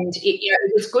 And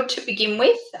it was good to begin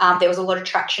with. There was a lot of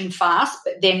traction fast,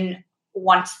 but then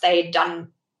once they had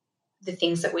done the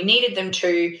things that we needed them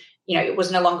to, it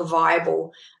was no longer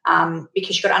viable,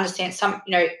 because you've got to understand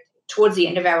towards the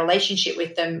end of our relationship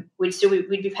with them, we'd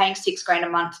be paying $6,000 a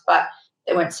month, but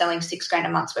they weren't selling $6,000 a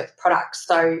month's worth of products.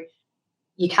 So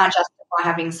you can't justify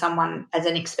having someone as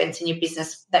an expense in your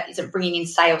business that isn't bringing in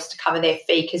sales to cover their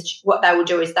fee, because what they will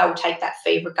do is they will take that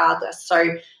fee regardless.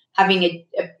 So having a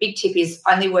big tip is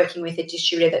only working with a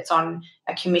distributor that's on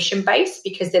a commission base,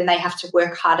 because then they have to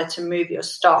work harder to move your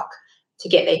stock to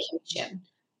get their commission.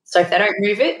 So if they don't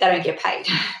move it, they don't get paid.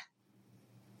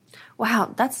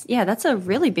 Wow, that's a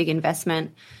really big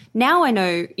investment. Now I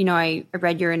know, I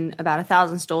read you're in about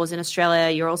 1,000 stores in Australia.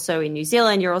 You're also in New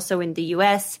Zealand. You're also in the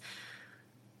US.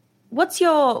 What's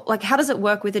how does it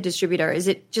work with a distributor? Is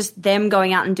it just them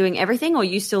going out and doing everything, or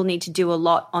you still need to do a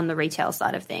lot on the retail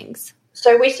side of things?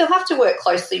 So we still have to work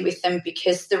closely with them,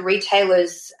 because the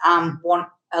retailers want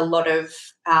a lot of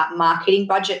marketing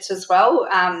budgets as well.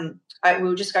 We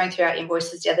were just going through our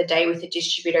invoices the other day with a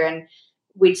distributor, and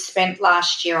we'd spent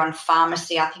last year on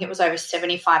pharmacy, I think it was over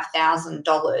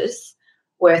 $75,000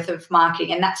 worth of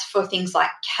marketing, and that's for things like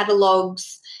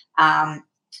catalogs,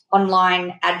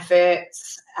 online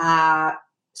adverts,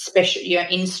 special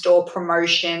in-store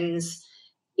promotions.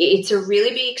 It's a really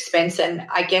big expense, and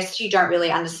I guess you don't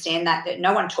really understand that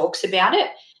no one talks about it.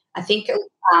 I think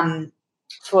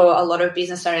for a lot of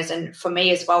business owners, and for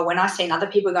me as well, when I seen other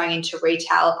people going into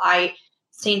retail, I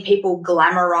seen people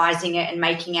glamorizing it and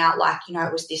making out like,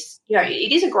 it was this,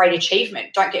 it is a great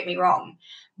achievement, don't get me wrong,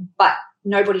 but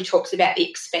nobody talks about the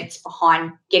expense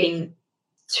behind getting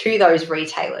to those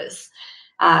retailers.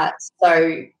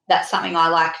 So that's something I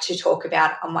like to talk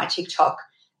about on my TikTok,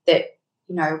 that,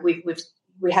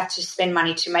 we have to spend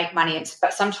money to make money.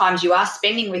 But sometimes you are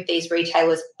spending with these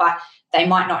retailers, but they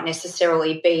might not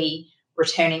necessarily be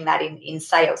returning that in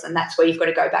sales. And that's where you've got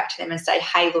to go back to them and say,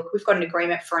 hey, look, we've got an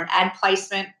agreement for an ad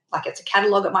placement. Like, it's a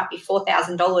catalog, it might be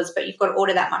 $4,000, but you've got to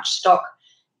order that much stock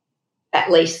at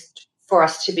least for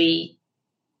us to be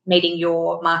meeting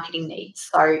your marketing needs.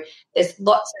 So there's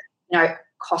lots of,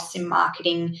 costs in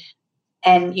marketing,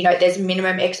 and, there's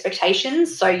minimum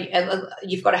expectations. So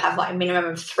you've got to have like a minimum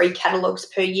of 3 catalogs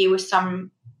per year with some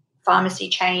pharmacy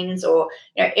chains, or,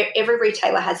 every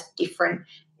retailer has different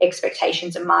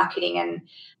expectations in marketing. And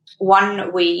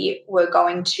one we were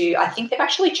going to, I think they've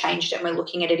actually changed it and we're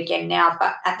looking at it again now,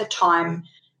 but at the time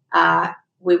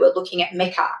we were looking at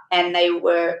Mecca, and they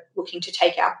were looking to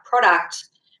take our product,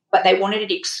 but they wanted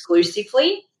it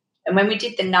exclusively. And when we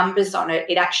did the numbers on it,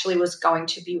 it actually was going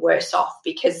to be worse off,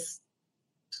 because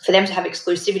for them to have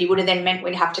exclusivity would have then meant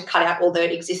we'd have to cut out all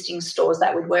the existing stores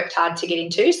that we'd worked hard to get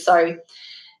into. So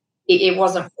it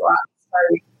wasn't for us.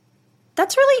 So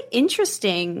that's really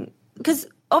interesting, because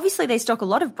obviously they stock a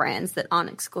lot of brands that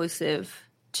aren't exclusive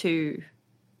to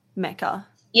Mecca.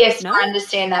 Yes, no? I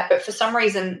understand that. But for some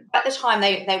reason, at the time,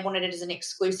 they wanted it as an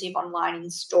exclusive online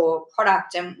in-store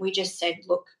product. And we just said,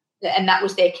 look, and that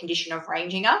was their condition of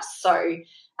ranging us. So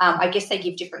I guess they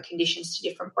give different conditions to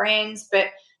different brands. But,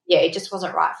 yeah, it just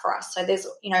wasn't right for us. So there's,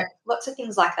 lots of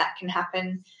things like that can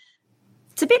happen.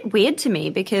 It's a bit weird to me,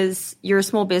 because you're a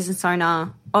small business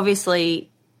owner. Obviously,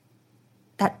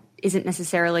 that isn't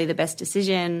necessarily the best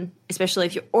decision, especially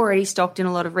if you're already stocked in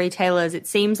a lot of retailers. It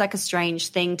seems like a strange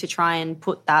thing to try and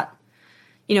put that,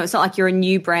 it's not like you're a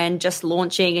new brand just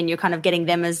launching and you're kind of getting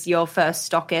them as your first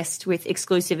stockist with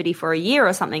exclusivity for a year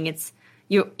or something. It's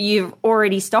you've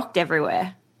already stocked everywhere.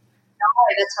 No,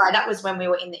 that's right. That was when we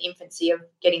were in the infancy of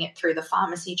getting it through the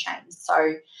pharmacy chains.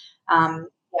 So, I'm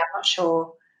not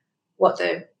sure what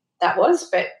that was,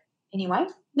 but anyway,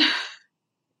 it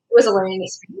was a learning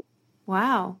experience.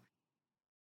 Wow.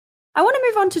 I want to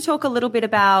move on to talk a little bit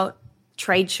about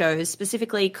trade shows,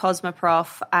 specifically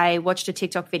Cosmoprof. I watched a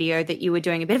TikTok video that you were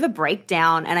doing a bit of a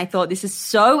breakdown, and I thought, this is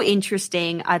so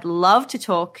interesting. I'd love to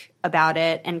talk about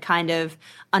it and kind of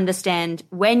understand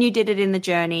when you did it in the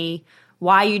journey,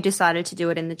 why you decided to do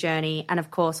it in the journey, and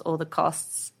of course, all the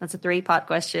costs. That's a 3-part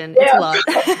question. Yeah. It's a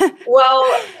lot. Well,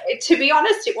 to be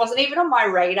honest, it wasn't even on my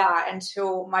radar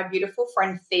until my beautiful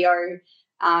friend Theo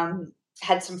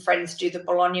had some friends do the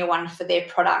Bologna one for their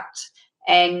product,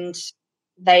 and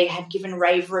they had given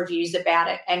rave reviews about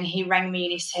it. And he rang me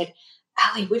and he said,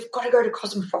 Ali, we've got to go to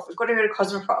Cosmoprof. We've got to go to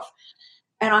Cosmoprof.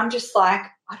 And I'm just like,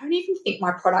 I don't even think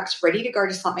my product's ready to go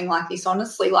to something like this,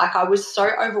 honestly. Like, I was so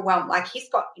overwhelmed. Like, he's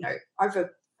got,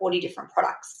 over 40 different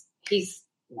products. He's,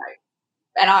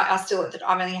 and I still, at the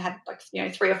time, I only had like,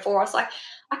 3 or 4. I was like,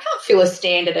 I can't fill a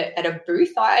stand at a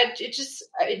booth. It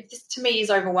just to me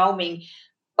is overwhelming.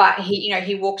 But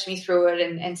he walked me through it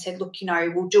and said, look,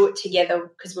 we'll do it together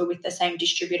because we're with the same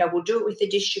distributor. We'll do it with the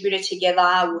distributor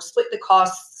together. We'll split the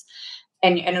costs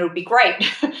and it'll be great.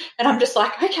 And I'm just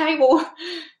like, okay, well,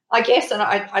 I guess. And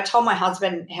I told my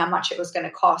husband how much it was going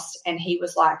to cost, and he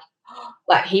was like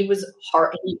he was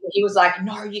horrible. He was like,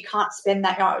 no, you can't spend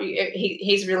that. No,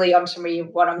 he's really onto me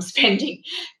what I'm spending.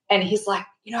 And he's like,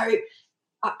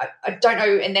 I don't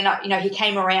know. And then, he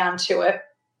came around to it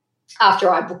after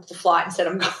I booked the flight and said,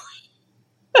 I'm going.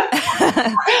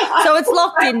 So it's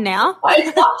locked in now.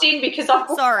 It's locked in because I've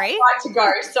booked Sorry. the flight to go.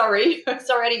 Sorry,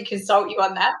 I didn't consult you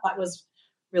on that. That was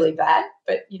really bad.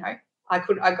 But,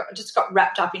 I just got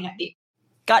wrapped up in it.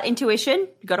 Gut intuition,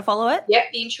 you got to follow it. Yeah,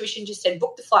 the intuition just said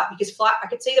book the flight, because I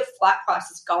could see the flight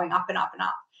prices going up and up and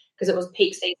up, because it was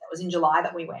peak season. It was in July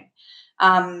that we went.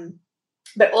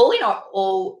 But all in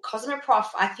all, Cosmoprof,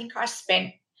 I think I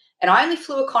spent, and I only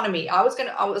flew economy. I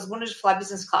wanted to fly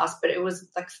business class, but it was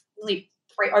like really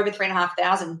over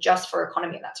 $3,500 just for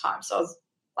economy at that time. So I was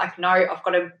like, no, I've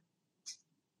got to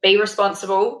be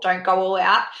responsible. Don't go all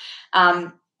out.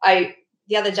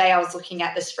 The other day I was looking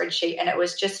at the spreadsheet, and it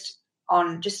was just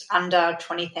under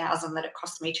 $20,000 that it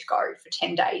cost me to go for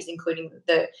 10 days, including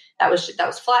that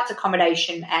was flights,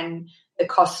 accommodation, and the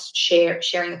cost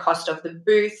sharing the cost of the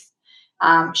booth,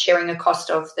 sharing the cost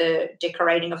of the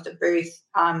decorating of the booth,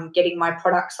 getting my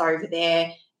products over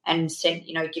there and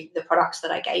give the products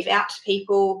that I gave out to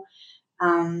people.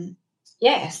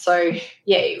 So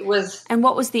it was. And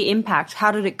what was the impact?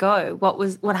 How did it go?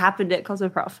 What happened at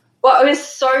Cosmoprof? Well, it was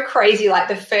so crazy. Like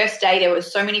the first day, there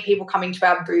was so many people coming to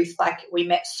our booth. Like we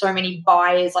met so many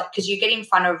buyers, like because you get in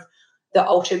front of the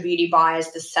Ulta Beauty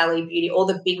buyers, the Sally Beauty, all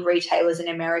the big retailers in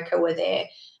America were there.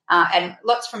 And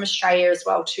lots from Australia as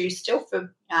well too, still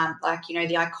for like, you know,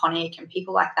 the Iconic and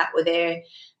people like that were there.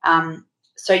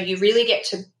 So you really get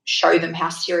to show them how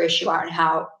serious you are and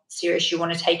how serious you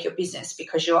want to take your business,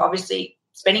 because you're obviously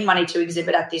spending money to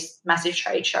exhibit at this massive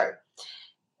trade show.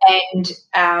 And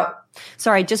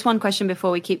sorry, just one question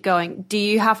before we keep going. Do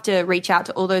you have to reach out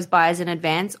to all those buyers in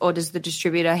advance, or does the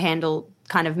distributor handle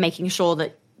kind of making sure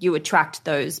that you attract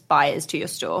those buyers to your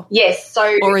store? Yes.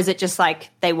 So, or is it just like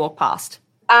they walk past?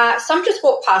 Some just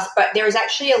walk past, but there is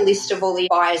actually a list of all the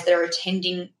buyers that are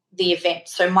attending the event.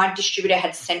 So my distributor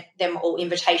had sent them all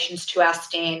invitations to our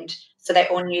stand, so they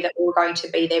all knew that we were going to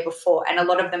be there before. And a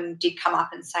lot of them did come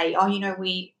up and say, oh, you know,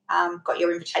 we got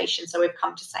your invitation, so we've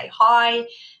come to say hi.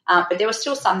 But there were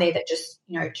still some there that just,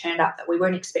 you know, turned up that we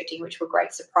weren't expecting, which were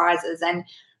great surprises. And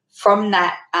from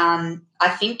that, I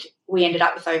think we ended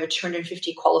up with over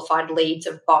 250 qualified leads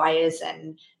of buyers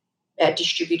and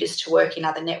distributors to work in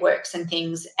other networks and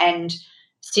things. And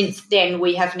since then,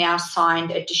 we have now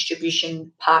signed a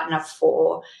distribution partner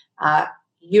for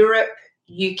Europe,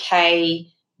 UK,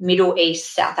 Middle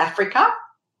East, South Africa,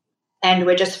 and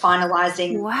we're just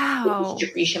finalising the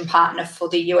distribution partner for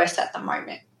the US at the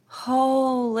moment.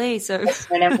 Holy, so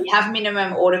and we have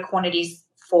minimum order quantities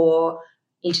for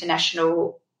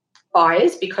international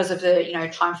buyers because of the, you know,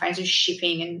 timeframes of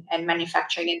shipping and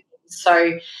manufacturing and things.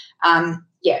 So,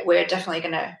 yeah, we're definitely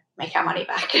going to make our money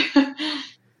back.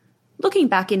 Looking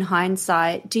back in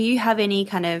hindsight, do you have any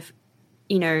kind of,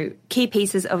 you know, key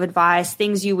pieces of advice,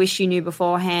 things you wish you knew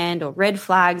beforehand, or red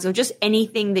flags, or just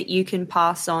anything that you can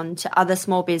pass on to other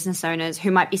small business owners who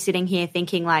might be sitting here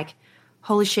thinking like,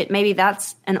 holy shit, maybe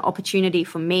that's an opportunity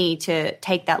for me to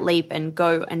take that leap and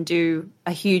go and do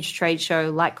a huge trade show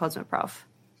like Cosmoprof?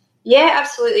 Yeah,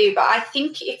 absolutely. But I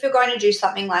think if you're going to do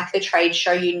something like the trade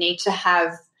show, you need to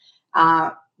have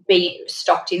be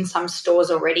stocked in some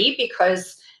stores already,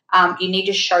 because you need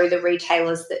to show the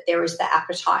retailers that there is the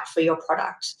appetite for your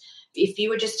product. If you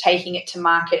were just taking it to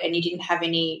market and you didn't have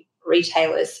any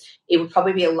retailers, it would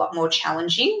probably be a lot more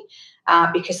challenging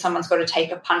because someone's got to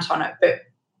take a punt on it. But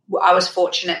I was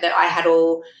fortunate that I had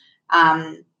all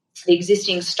the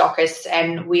existing stockists,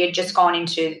 and we had just gone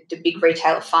into the big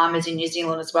retailer Farmers in New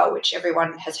Zealand as well, which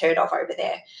everyone has heard of over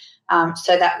there.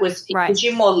 So that was, it gives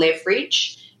you more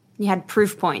leverage. You had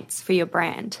proof points for your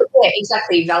brand. Yeah,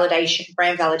 exactly. Validation,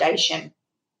 brand validation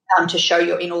to show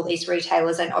you're in all these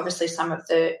retailers, and obviously some of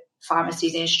the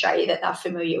pharmacies in Australia that they're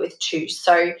familiar with too.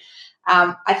 So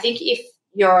I think if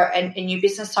you're a new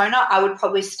business owner, I would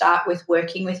probably start with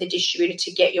working with a distributor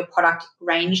to get your product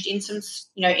ranged in some,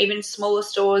 you know, even smaller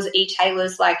stores,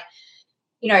 e-tailers, like,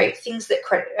 you know, things that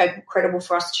are credible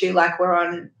for us too. Like we're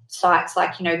on sites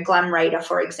like, you know, Glam Raider,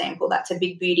 for example. That's a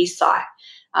big beauty site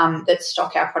that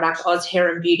stock our product. Oz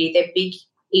Hair and Beauty, they're big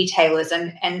e-tailers,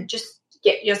 and just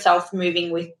get yourself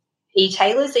moving with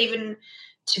e-tailers even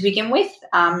to begin with.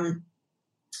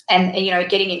 And, you know,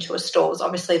 getting into a store is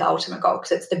obviously the ultimate goal,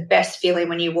 because it's the best feeling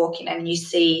when you walk in and you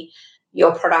see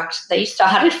your product that you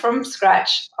started from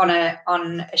scratch on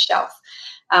a shelf.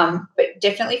 But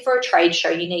definitely for a trade show,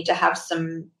 you need to have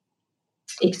some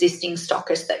existing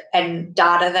stockists and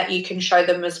data that you can show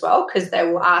them as well, because they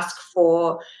will ask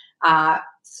for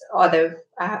either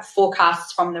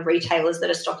forecasts from the retailers that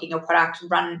are stocking your product,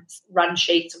 run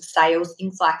sheets of sales,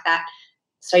 things like that.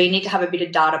 So you need to have a bit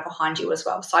of data behind you as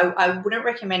well. So I wouldn't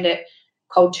recommend it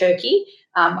cold turkey.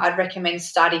 I'd recommend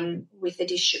starting with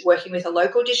working with a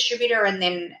local distributor and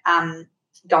then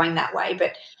going that way.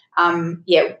 But,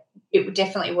 yeah, it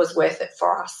definitely was worth it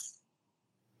for us.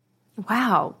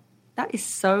 Wow. That is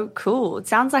so cool. It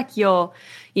sounds like the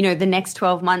next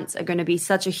 12 months are going to be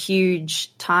such a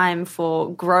huge time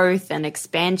for growth and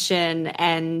expansion,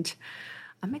 and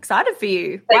I'm excited for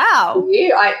you. Wow.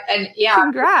 Thank you.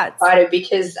 Congrats. I'm excited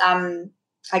because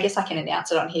I guess I can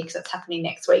announce it on here because it's happening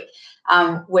next week.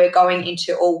 We're going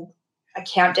into all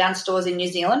countdown stores in New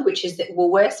Zealand, which is the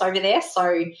Woolworths over there.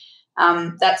 So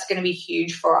that's going to be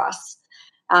huge for us.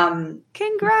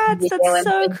 Congrats. That's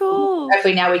so cool.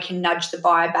 Hopefully now we can nudge the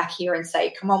buyer back here and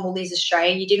say, come on, Woolies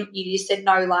Australia. You said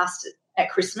no last at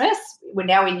Christmas. We're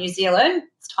now in New Zealand.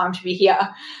 It's time to be here.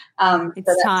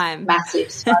 It's time.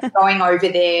 Massive. So going over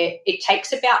there, it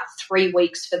takes about 3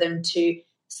 weeks for them to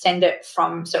send it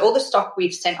from. So all the stock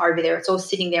we've sent over there, it's all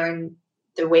sitting there in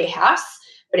the warehouse,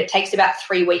 but it takes about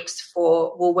 3 weeks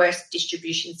for Woolworths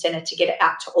Distribution Centre to get it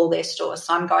out to all their stores.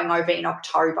 So I'm going over in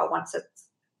October once it's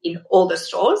in all the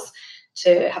stores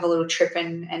to have a little trip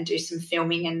and do some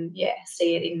filming and,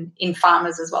 see it in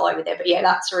farmers as well over there. But,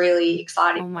 that's really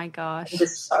exciting. Oh, my gosh. I'm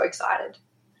just so excited.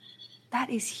 That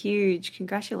is huge.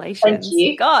 Congratulations. Thank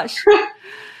you. Gosh.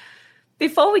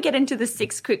 Before we get into the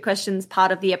 6 quick questions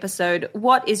part of the episode,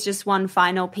 what is just one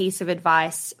final piece of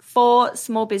advice for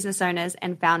small business owners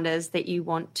and founders that you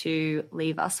want to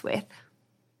leave us with?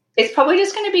 It's probably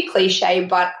just going to be cliche,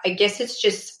 but I guess it's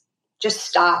just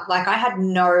start. Like, I had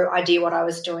no idea what I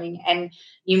was doing, and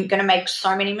you're going to make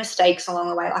so many mistakes along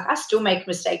the way. Like, I still make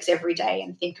mistakes every day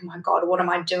and think, oh my God, what am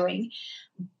I doing?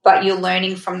 But you're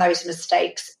learning from those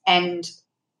mistakes, and,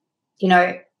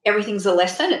 everything's a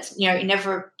lesson. It's, you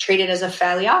never treat it as a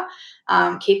failure.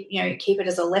 Keep it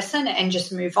as a lesson and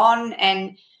just move on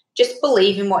and just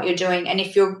believe in what you're doing. And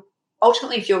if you're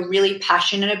really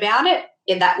passionate about it,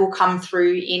 that will come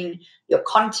through in your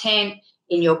content,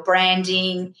 in your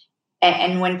branding.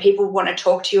 And when people want to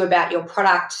talk to you about your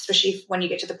product, especially when you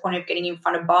get to the point of getting in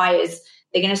front of buyers,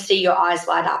 they're going to see your eyes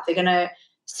light up. They're going to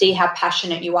see how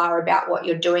passionate you are about what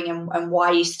you're doing and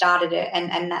why you started it.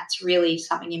 And that's really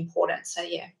something important. So,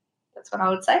 that's what I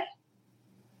would say.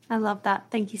 I love that.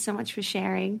 Thank you so much for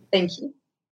sharing. Thank you.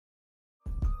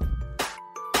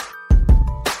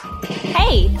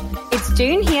 Hey, it's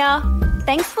June here.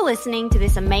 Thanks for listening to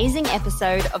this amazing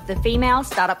episode of the Female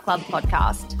Startup Club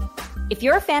podcast. If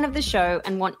you're a fan of the show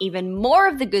and want even more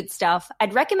of the good stuff,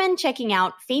 I'd recommend checking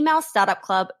out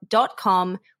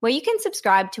femalestartupclub.com, where you can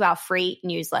subscribe to our free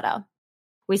newsletter.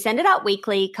 We send it out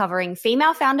weekly, covering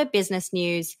female founder business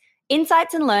news,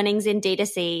 insights and learnings in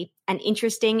D2C, and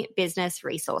interesting business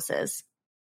resources.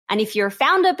 And if you're a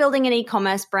founder building an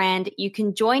e-commerce brand, you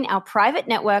can join our private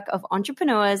network of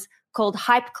entrepreneurs called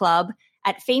Hype Club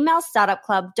at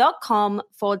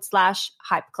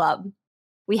femalestartupclub.com/Hype Club.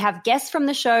 We have guests from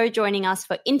the show joining us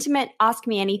for intimate Ask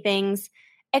Me Anythings,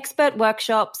 expert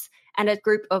workshops, and a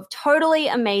group of totally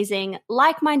amazing,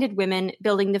 like-minded women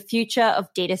building the future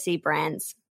of D2C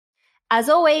brands. As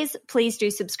always, please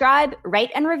do subscribe,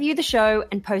 rate and review the show,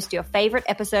 and post your favorite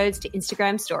episodes to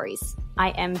Instagram stories.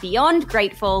 I am beyond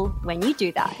grateful when you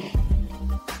do that.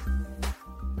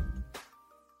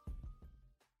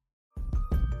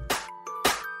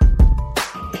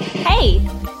 Hey,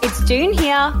 it's June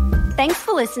here. Thanks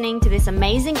for listening to this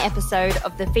amazing episode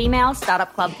of the Female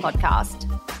Startup Club podcast.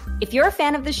 If you're a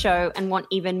fan of the show and want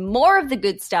even more of the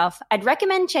good stuff, I'd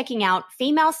recommend checking out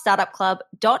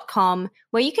femalestartupclub.com,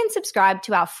 where you can subscribe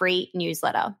to our free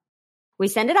newsletter. We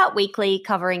send it out weekly,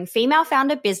 covering female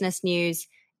founder business news,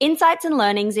 insights and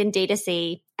learnings in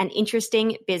D2C, and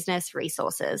interesting business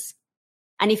resources.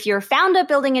 And if you're a founder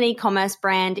building an e-commerce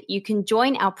brand, you can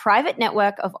join our private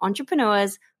network of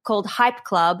entrepreneurs called Hype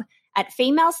Club at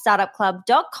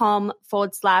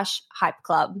femalestartupclub.com/Hype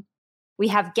Club. We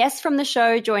have guests from the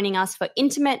show joining us for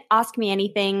intimate Ask Me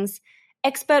Anythings,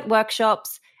 expert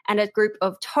workshops, and a group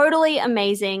of totally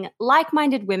amazing,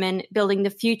 like-minded women building the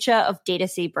future of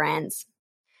D2C brands.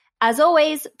 As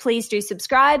always, please do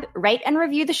subscribe, rate and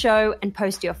review the show, and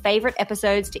post your favorite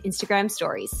episodes to Instagram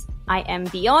stories. I am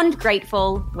beyond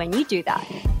grateful when you do that.